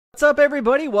What's up,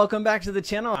 everybody? Welcome back to the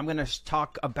channel. I'm going to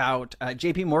talk about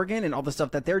J.P. Morgan and all the stuff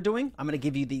that they're doing. I'm going to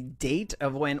give you the date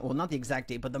of when, well, not the exact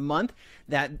date, but the month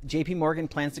that J.P. Morgan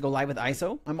plans to go live with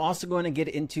ISO. I'm also going to get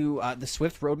into the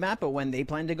Swift roadmap of when they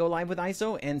plan to go live with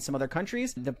ISO and some other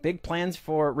countries. The big plans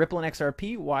for Ripple and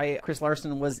XRP, why Chris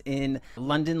Larsen was in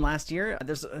London last year.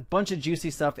 There's a bunch of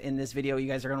juicy stuff in this video. You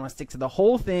guys are going to want to stick to the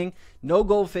whole thing. No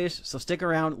goldfish, so stick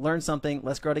around, learn something.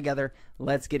 Let's grow together.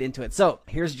 Let's get into it. So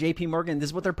here's J.P. Morgan. This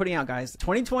is what they're putting out, guys.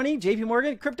 2020, J.P.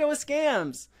 Morgan, crypto is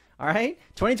scams. All right.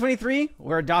 2023,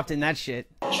 we're adopting that shit.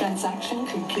 Transaction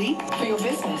complete? For your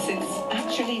business, it's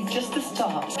actually just the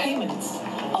start. Payments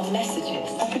are messages,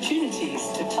 opportunities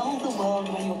to tell the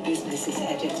world where your business is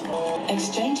headed.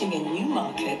 Exchanging in new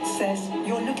markets says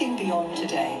you're looking beyond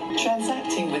today.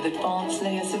 Transacting with advanced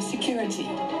layers of security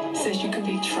says you can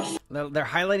be trusted. They're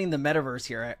highlighting the metaverse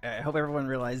here. I hope everyone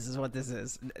realizes what this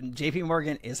is. J.P.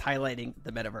 Morgan is highlighting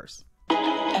the metaverse.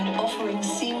 And offering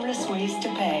seamless ways to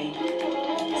pay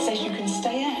says you can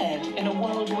stay ahead in a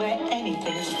world where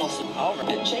anything is possible.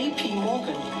 At J.P.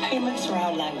 Morgan, payments are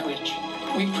our language.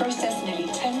 We process nearly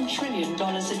 $10 trillion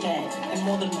a day in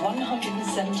more than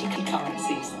 170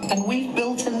 currencies. And we've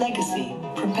built a legacy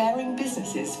preparing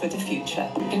businesses for the future,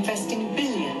 investing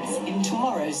billions in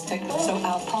tomorrow's tech so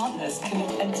our partners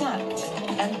can adapt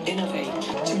and innovate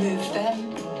to move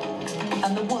them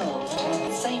and the world.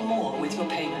 Say more with your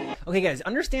payment. Okay, guys,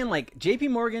 understand, like, J.P.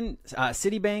 Morgan,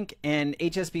 Citibank, and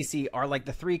HSBC are like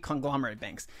the three conglomerate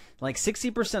banks. Like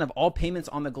 60% of all payments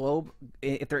on the globe,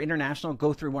 if they're international,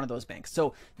 go through one of those banks.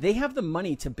 So they have the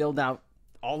money to build out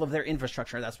all of their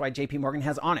infrastructure. That's why J.P. Morgan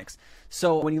has Onyx.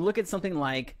 So when you look at something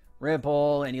like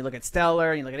Ripple and you look at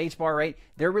Stellar and you look at HBAR, right?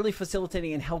 They're really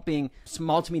facilitating and helping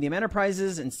small to medium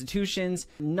enterprises, institutions,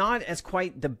 not as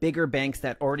quite the bigger banks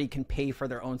that already can pay for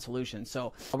their own solutions.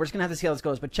 So we're just gonna have to see how this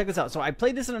goes, but check this out. So I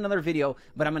played this in another video,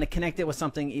 but I'm gonna connect it with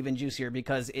something even juicier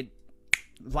because it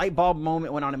light bulb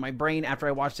moment went on in my brain after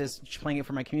I watched this, playing it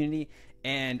for my community,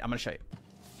 and I'm gonna show you.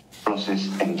 Process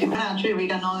engine. Actually,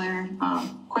 read another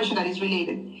question that is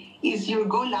related. Is your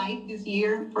go live this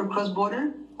year for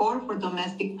cross-border or for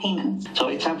domestic payments? So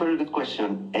it's a very good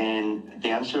question, and the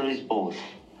answer is both.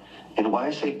 And why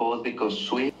I say both, because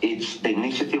Swift, it's the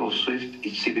initiative of Swift,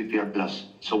 it's CBPR plus.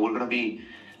 So we're going to be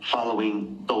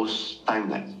following those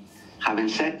timelines. Having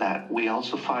said that, we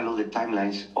also follow the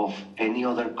timelines of any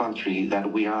other country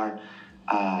that we are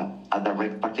a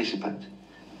direct participant.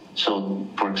 So,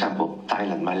 for example,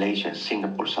 Thailand, Malaysia,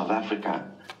 Singapore, South Africa,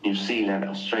 New Zealand,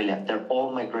 Australia, they're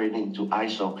all migrating to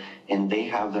ISO, and they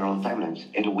have their own timelines.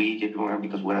 And we, J.P. Morgan,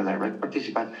 because we're a direct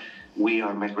participant, we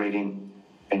are migrating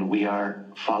and we are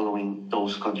following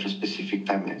those country-specific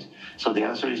timelines. So the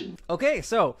answer is... Okay,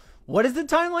 so what is the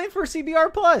timeline for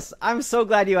CBR Plus? I'm so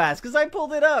glad you asked because I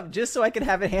pulled it up just so I could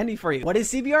have it handy for you. What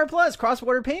is CBR Plus?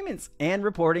 Cross-border Payments and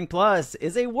Reporting Plus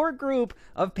is a work group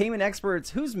of payment experts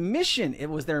whose mission, it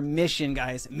was their mission,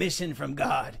 guys, mission from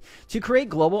God, to create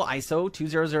global ISO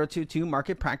 20022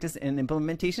 market practice and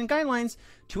implementation guidelines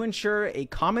to ensure a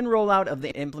common rollout of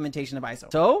the implementation of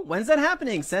ISO. So when's that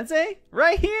happening, Sensei?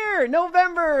 Right here,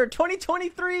 November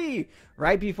 2023,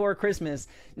 right before Christmas.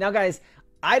 Now, guys,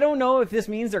 I don't know if this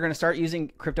means they're going to start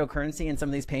using cryptocurrency in some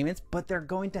of these payments, but they're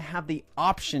going to have the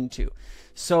option to.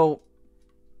 So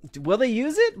will they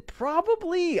use it?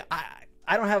 Probably.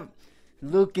 I don't have,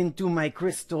 look into my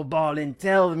crystal ball and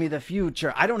tell me the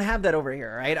future. I don't have that over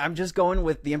here, right? I'm just going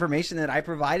with the information that I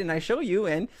provide and I show you,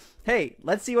 and hey,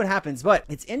 let's see what happens. But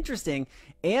it's interesting.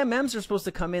 AMMs are supposed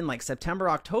to come in like September,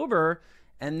 October,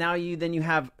 and now then you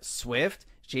have Swift,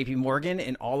 J.P. Morgan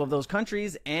in all of those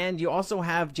countries, and you also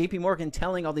have J.P. Morgan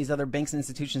telling all these other banks and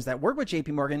institutions that work with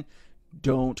J.P. Morgan,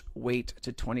 don't wait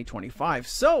to 2025.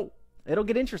 So it'll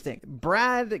get interesting.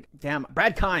 Brad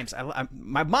Kimes.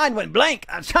 My mind went blank.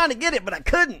 I was trying to get it, but I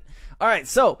couldn't. All right,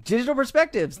 so Digital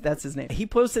Perspectives, that's his name. He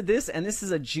posted this, and this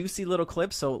is a juicy little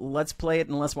clip, so let's play it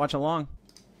and let's watch along.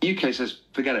 UK says,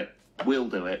 forget it, we'll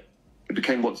do it. It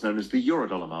became what's known as the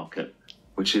Eurodollar market,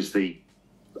 which is the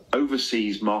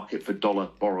overseas market for dollar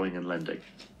borrowing and lending.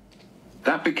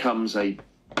 That becomes a,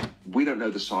 we don't know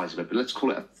the size of it, but let's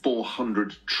call it a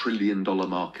 $400 trillion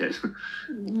market.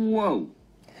 Whoa.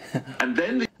 And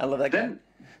then I love that guy.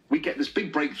 We get this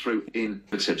big breakthrough in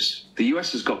derivatives. The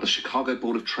US has got the Chicago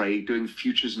Board of Trade doing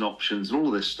futures and options and all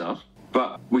of this stuff,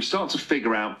 but we start to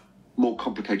figure out more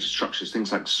complicated structures,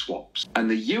 things like swaps. And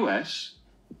the US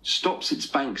stops its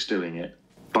banks doing it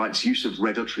by its use of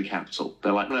regulatory capital.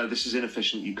 They're like, no, this is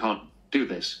inefficient, you can't do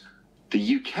this.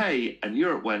 The UK and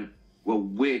Europe went, well,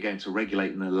 we're going to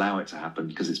regulate and allow it to happen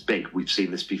because it's big. We've seen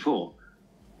this before.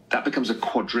 That becomes a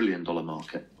 $250 billion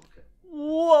market.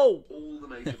 Whoa. All the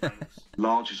major banks.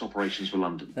 Largest operations were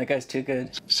London. That guy's too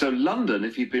good. So London,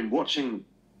 if you've been watching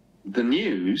the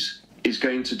news, is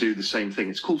going to do the same thing.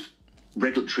 It's called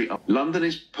regulatory. London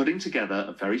is putting together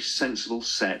a very sensible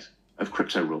set of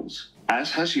crypto rules,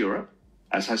 as has Europe,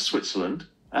 as has Switzerland,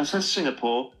 as has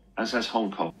Singapore, as has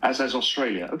Hong Kong, as has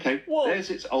Australia. Okay, there's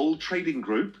its old trading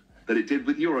group that it did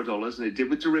with Eurodollars, and it did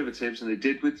with derivatives, and it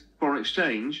did with foreign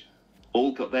exchange,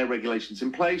 all got their regulations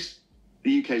in place.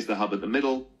 The UK is the hub at the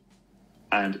middle,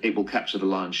 and it will capture the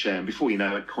lion's share. And before you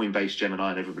know it, Coinbase,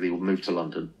 Gemini, and everybody will move to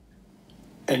London.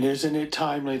 And isn't it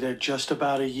timely that just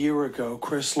about a year ago,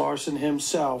 Chris Larsen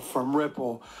himself from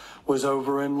Ripple was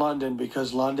over in London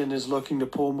because London is looking to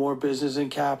pull more business and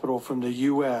capital from the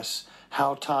U.S.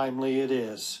 How timely it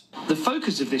is. The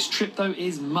focus of this trip, though,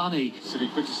 is money. City,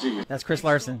 good to see you. That's Chris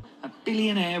Larsen. A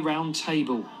billionaire round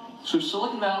table. So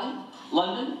Silicon Valley,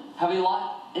 London have a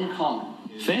lot in common.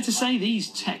 Fair to say these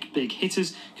tech big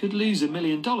hitters could lose $1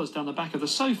 million down the back of the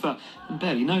sofa and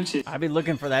barely notice. I'd be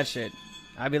looking for that shit.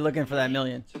 I'd be looking for that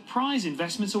million. Surprise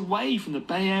investments away from the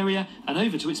Bay Area and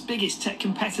over to its biggest tech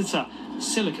competitor,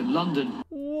 Silicon London.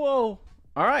 Whoa.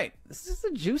 All right. This is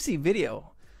a juicy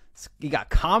video. You got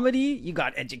comedy, you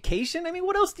got education. I mean,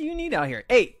 what else do you need out here?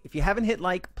 Hey, if you haven't hit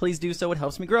like, please do so. It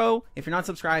helps me grow. If you're not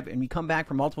subscribed and we come back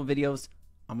for multiple videos,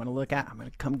 I'm going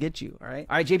to come get you. All right.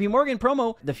 All right. JP Morgan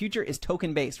promo. The future is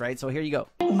token based, right? So here you go.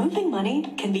 Moving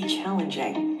money can be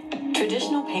challenging.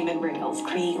 Traditional payment rails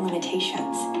create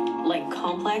limitations, like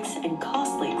complex and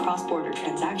costly cross-border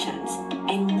transactions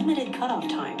and limited cutoff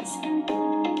times.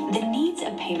 The needs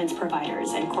of payments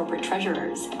providers and corporate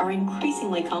treasurers are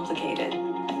increasingly complicated,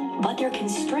 but they're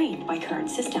constrained by current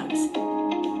systems,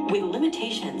 with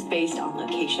limitations based on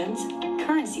locations,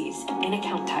 currencies, and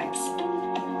account types.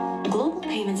 Global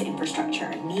payments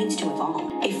infrastructure needs to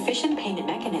evolve. Efficient payment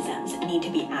mechanisms need to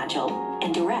be agile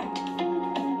and direct.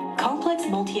 Complex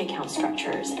multi-account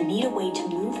structures need a way to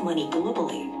move money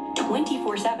globally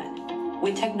 24/7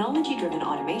 with technology-driven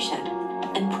automation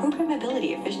and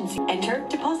programmability efficiency. Enter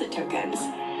deposit tokens,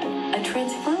 a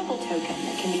transferable token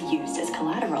that can be used as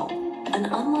collateral and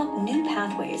unlock new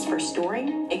pathways for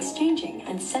storing, exchanging,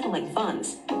 and settling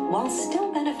funds while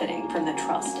still benefiting from the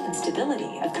trust and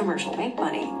stability of commercial bank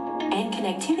money and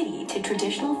connectivity to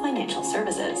traditional financial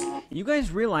services. You guys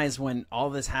realize when all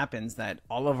this happens that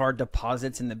all of our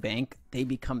deposits in the bank, they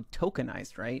become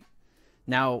tokenized, right?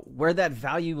 Now, where that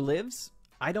value lives,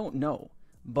 I don't know,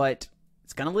 but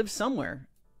it's going to live somewhere,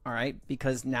 all right?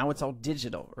 Because now it's all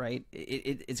digital, right?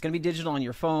 It's going to be digital on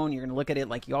your phone. You're going to look at it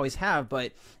like you always have,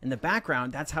 but in the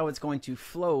background, that's how it's going to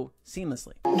flow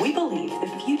seamlessly. We believe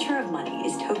the future of money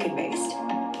is token-based,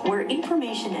 where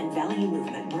information and value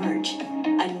movement merge,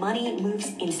 and money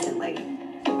moves instantly,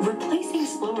 replacing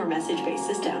slower message-based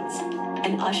systems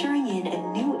and ushering in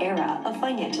a new era of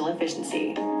financial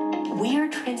efficiency. We are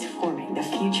transforming the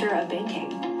future of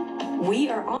banking. We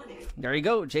are on it. There you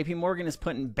go. JP Morgan is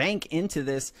putting bank into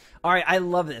this. All right, I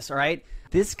love this, all right?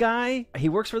 This guy, he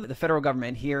works for the federal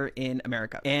government here in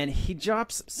America, and he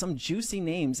drops some juicy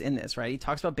names in this, right? He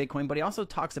talks about Bitcoin, but he also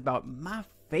talks about my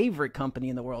favorite company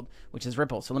in the world, which is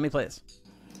Ripple. So let me play this.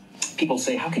 People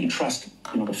say, how can you trust,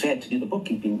 the Fed to do the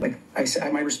bookkeeping? Like I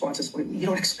said, my response is, well, you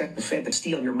don't expect the Fed to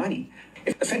steal your money.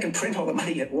 If the Fed can print all the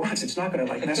money at once, it's not going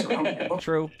to mess around with your book.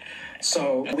 True.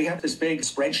 So we have this big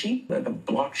spreadsheet, the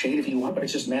blockchain if you want, but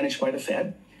it's just managed by the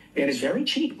Fed. And it's very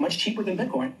cheap, much cheaper than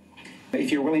Bitcoin.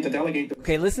 If you're willing to delegate.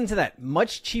 Okay, listen to that.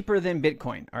 Much cheaper than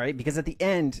Bitcoin, all right? Because at the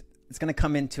end, it's going to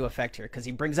come into effect here because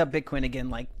he brings up Bitcoin again,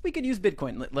 like we could use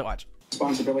Bitcoin. Let's watch.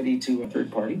 Responsibility to a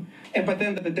third party. But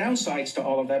then the downsides to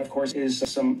all of that, of course, is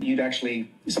suppose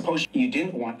you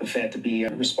didn't want the Fed to be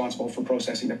responsible for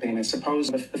processing the payments. Suppose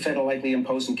the Fed will likely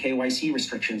impose some KYC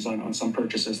restrictions on some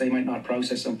purchases. They might not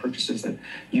process some purchases that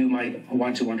you might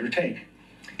want to undertake.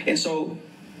 And so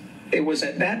it was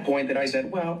at that point that I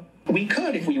said, well, we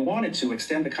could, if we wanted to,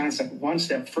 extend the concept one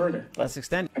step further. Let's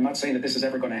extend. I'm not saying that this is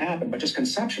ever going to happen, but just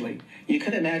conceptually, you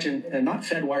could imagine not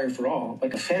FedWire for all,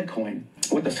 like a Fed coin.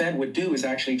 What the Fed would do is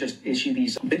actually just issue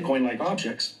these Bitcoin-like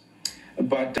objects,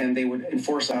 but then they would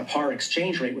enforce a par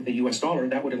exchange rate with the US dollar.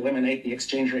 That would eliminate the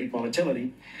exchange rate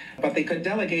volatility. But they could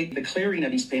delegate the clearing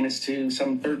of these payments to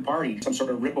some third party, some sort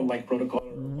of Ripple-like protocol.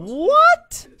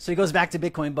 What? So he goes back to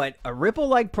Bitcoin, but a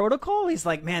Ripple-like protocol? He's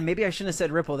like, man, maybe I shouldn't have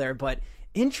said Ripple there, but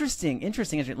interesting.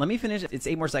 Let me finish. It's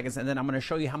 8 more seconds, and then I'm going to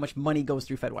show you how much money goes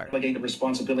through FedWire. Delegate the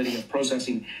responsibility of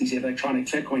processing these electronic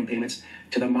Fed coin payments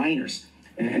to the miners.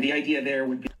 And the idea there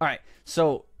would be... All right,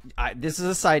 so this is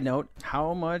a side note.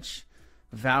 How much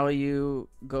value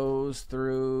goes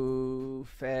through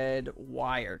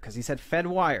FedWire? Because he said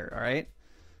FedWire, all right?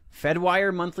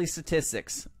 FedWire monthly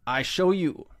statistics. I show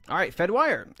you. All right,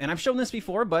 Fedwire. And I've shown this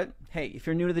before, but hey, if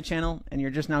you're new to the channel and you're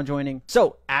just now joining.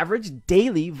 So average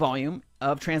daily volume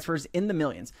of transfers in the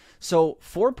millions. So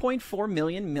 4.4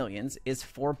 million millions is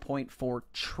 4.4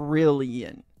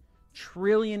 trillion.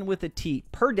 Trillion with a T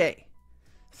per day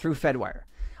through Fedwire.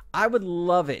 I would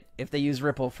love it if they use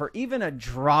Ripple for even a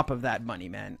drop of that money,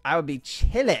 man. I would be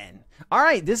chilling. All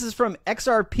right, this is from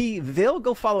XRPville.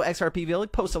 Go follow XRPville. He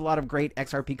posts a lot of great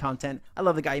XRP content. I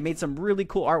love the guy. He made some really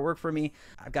cool artwork for me.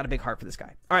 I've got a big heart for this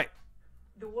guy. All right.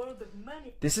 The world of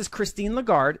money. This is Christine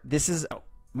Lagarde. This is, oh,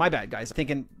 my bad, guys. I'm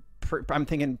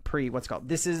thinking what's it called?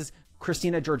 This is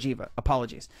Christina Georgieva.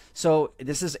 Apologies. So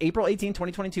this is April 18,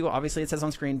 2022. Obviously it says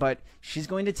on screen, but she's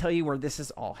going to tell you where this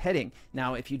is all heading.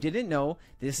 Now, if you didn't know,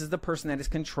 this is the person that is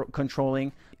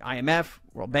controlling IMF,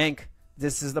 World Bank.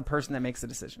 This is the person that makes the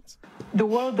decisions. The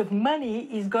world of money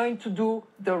is going to do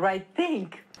the right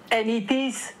thing, and it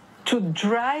is to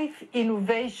drive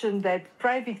innovation that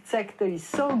private sector is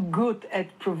so good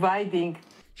at providing.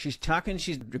 She's going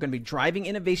to be driving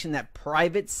innovation that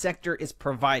private sector is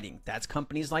providing. That's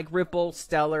companies like Ripple,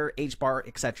 Stellar, HBAR,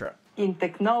 etc. In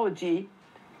technology,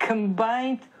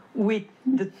 combined with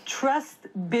the trust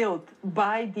built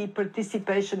by the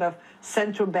participation of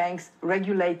central banks,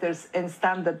 regulators, and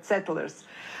standard settlers.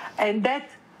 And that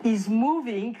is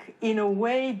moving in a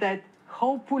way that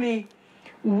hopefully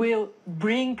will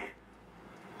bring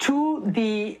to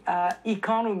the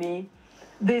economy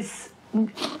this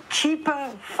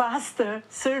cheaper, faster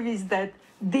service that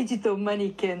digital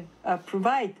money can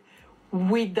provide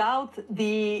without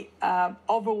the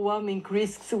overwhelming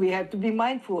risks we have to be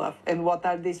mindful of. And what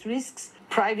are these risks?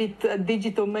 Private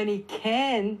digital money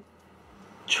can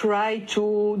try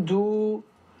to do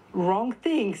wrong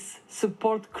things,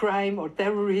 support crime or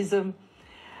terrorism.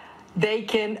 They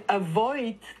can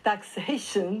avoid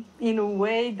taxation in a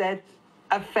way that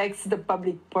affects the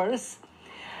public purse.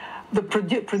 The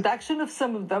production of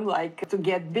some of them, like to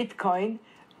get Bitcoin,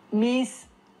 means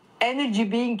energy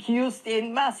being used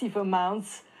in massive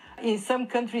amounts, in some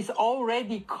countries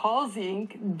already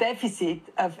causing deficit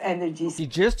of energy. She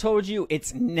just told you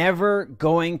it's never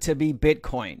going to be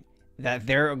Bitcoin that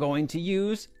they're going to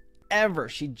use ever.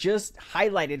 She just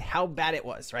highlighted how bad it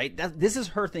was, right? This is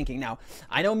her thinking. Now,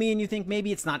 I know me and you think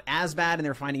maybe it's not as bad and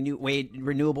they're finding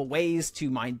renewable ways to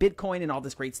mine Bitcoin and all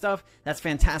this great stuff. That's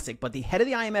fantastic. But the head of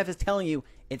the IMF is telling you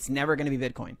it's never going to be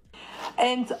Bitcoin.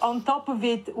 And on top of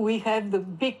it, we have the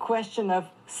big question of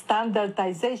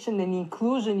standardization and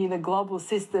inclusion in a global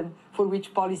system for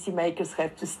which policymakers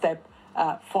have to step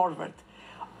forward.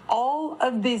 All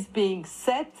of this being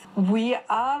said, we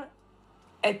are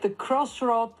at the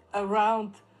crossroad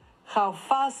around how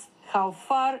fast, how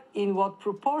far, in what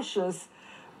proportions.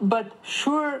 But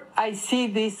sure, I see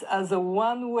this as a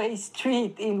one-way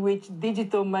street in which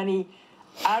digital money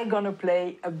are going to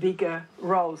play a bigger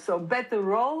role. So better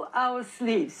roll our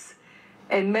sleeves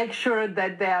and make sure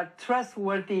that they are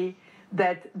trustworthy,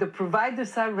 that the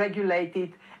providers are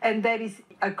regulated, and that is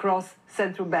across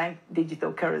central bank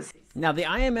digital currencies. Now, the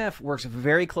IMF works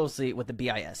very closely with the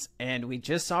BIS, and we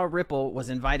just saw Ripple was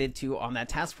invited to on that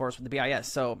task force with the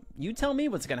BIS. So you tell me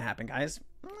what's going to happen, guys.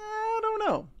 I don't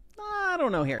know. I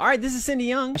don't know here. All right, this is Cindy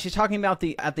Young. She's talking about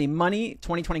at the Money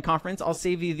 2020 conference. I'll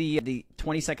save you the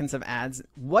 20 seconds of ads.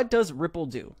 What does Ripple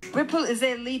do? Ripple is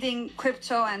a leading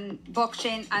crypto and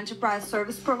blockchain enterprise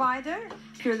service provider,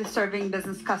 purely serving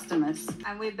business customers.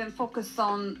 And we've been focused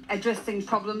on addressing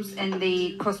problems in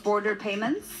the cross-border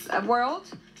payments world,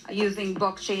 using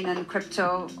blockchain and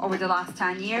crypto over the last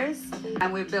 10 years.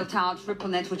 And we've built out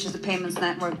RippleNet, which is a payments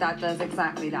network that does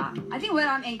exactly that. I think what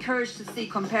I'm encouraged to see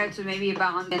compared to maybe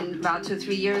about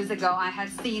 2-3 years ago, I had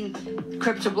seen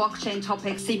crypto blockchain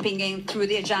topics seeping in through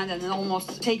the agenda and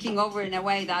almost taking over in a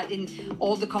way that in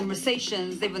all the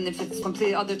conversations, even if it's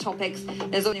completely other topics,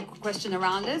 there's only a question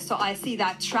around it. So I see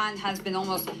that trend has been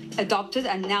almost adopted,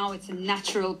 and now it's a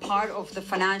natural part of the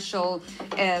financial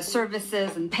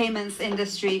services and payments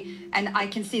industry. And I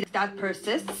can see that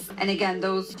persists. And again,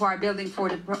 those who are building for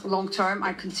the long term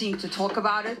are continuing to talk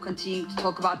about it, continuing to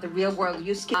talk about the real world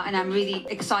use case. And I'm really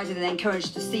excited and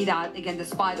encouraged to see that, again,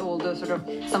 despite all the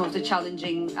some of the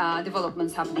challenging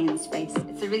developments happening in the space.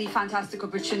 It's a really fantastic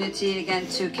opportunity, again,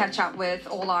 to catch up with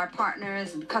all our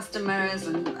partners and customers,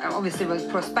 and obviously with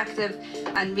prospective,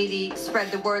 and really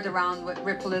spread the word around what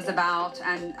Ripple is about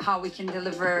and how we can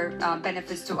deliver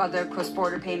benefits to other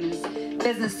cross-border payments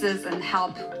businesses and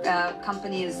help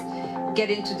companies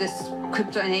get into this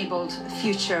crypto-enabled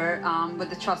future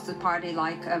with a trusted party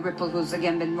like Ripple, who's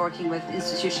again been working with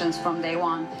institutions from day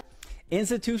one.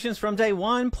 Institutions from day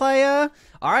one, playa.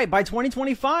 All right, by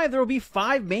 2025, there will be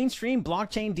 5 mainstream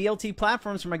blockchain DLT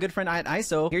platforms from my good friend at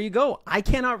Iso. Here you go. I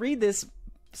cannot read this,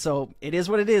 so it is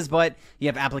what it is, but you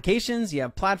have applications, you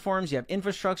have platforms, you have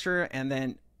infrastructure, and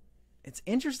then it's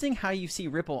interesting how you see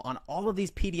Ripple on all of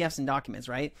these PDFs and documents,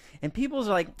 right? And people's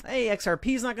like, hey,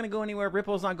 XRP is not going to go anywhere.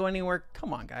 Ripple's not going anywhere.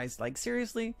 Come on, guys. Like,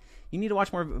 seriously? You need to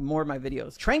watch more of my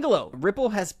videos. Trangelo. Ripple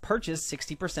has purchased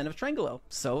 60% of Trangelo.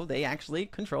 So they actually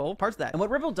control parts of that. And what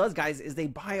Ripple does, guys, is they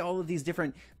buy all of these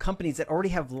different companies that already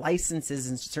have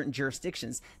licenses in certain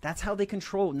jurisdictions. That's how they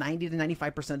control 90 to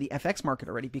 95% of the FX market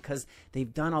already, because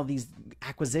they've done all these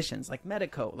acquisitions like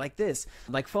Medico, like this,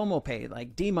 like FOMOPay,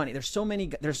 like D-Money. There's so many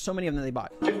of them that they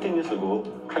bought. 15 years ago,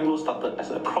 Trangelo started as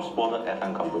a cross-border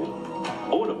FM company.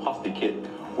 Over the past decade,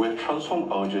 we have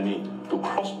transformed our journey to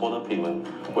cross-border payment,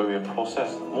 where we have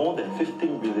processed more than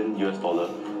 $15 billion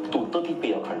to 30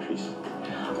 payout countries.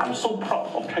 I'm so proud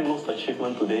of Trangelo's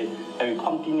achievement today, and we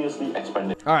continuously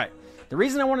expand it. All right. The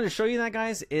reason I wanted to show you that,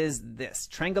 guys, is this.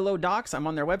 Trangelo Docs. I'm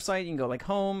on their website. You can go like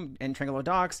home and Trangelo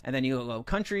Docs, and then you go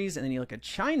countries, and then you look at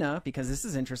China, because this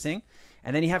is interesting.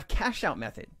 And then you have cash out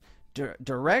method.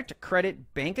 Direct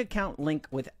credit bank account link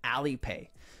with Alipay.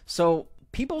 So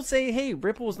people say, hey,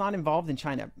 Ripple is not involved in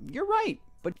China. You're right,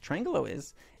 but Trangelo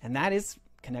is, and that is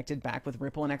connected back with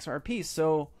Ripple and XRP.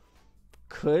 So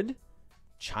could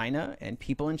China and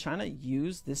people in China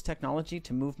use this technology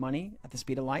to move money at the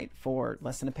speed of light for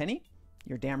less than a penny?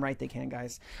 You're damn right they can,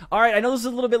 guys. All right, I know this is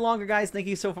a little bit longer, guys. Thank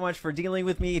you so much for dealing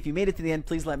with me. If you made it to the end,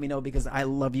 please let me know, because I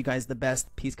love you guys the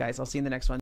best. Peace, guys. I'll see you in the next one.